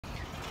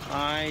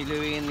Hi,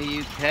 Louis in the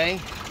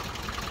UK.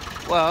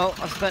 Well,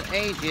 I spent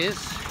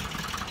ages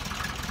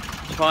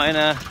trying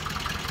to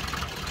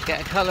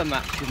get a colour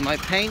match with my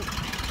paint.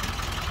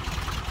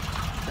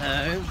 So,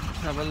 let's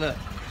have a look.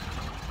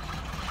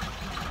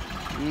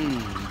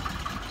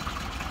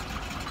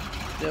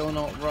 Still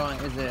not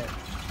right, is it?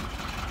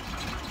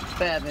 It's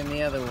better than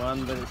the other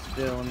one, but it's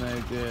still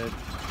no good.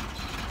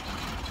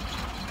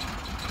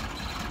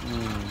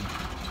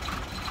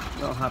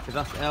 Not happy.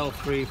 That's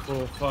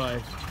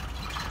L345.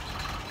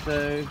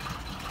 So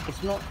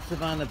it's not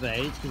Savannah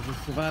beige, because the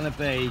Savannah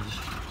beige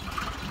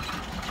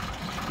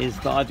is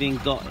that I've been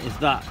got is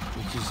that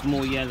which is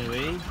more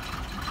yellowy.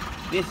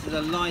 This is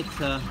a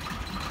lighter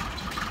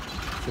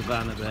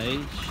Savannah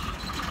beige.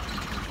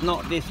 It's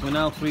not this one,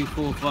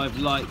 L345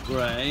 light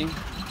grey.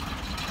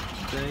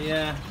 So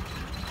yeah,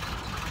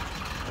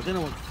 I don't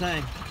know what to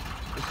say.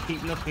 Just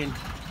keep looking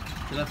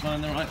till I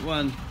find the right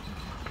one.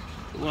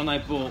 The one I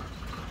bought,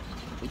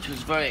 which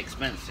was very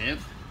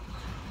expensive,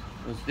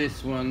 was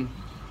this one.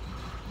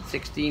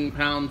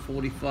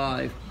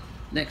 £16.45.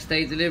 Next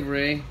day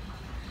delivery.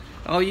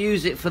 I'll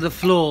use it for the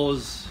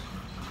floors,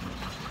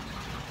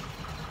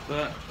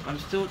 but I'm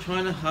still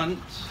trying to hunt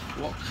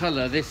what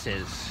colour this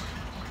is.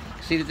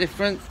 See the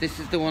difference? This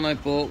is the one I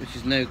bought, which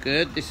is no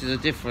good. This is a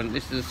different.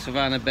 This is a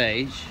Savannah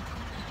beige.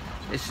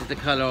 This is the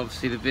colour,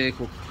 obviously, the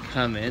vehicle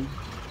come in.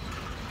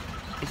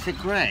 It's a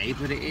grey,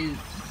 but it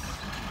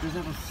does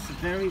have a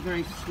very,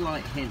 very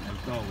slight hint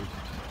of gold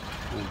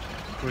or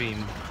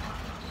cream.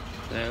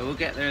 So we'll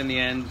get there in the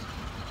end.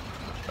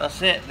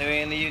 That's it,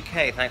 Louis in the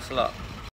UK. Thanks a lot.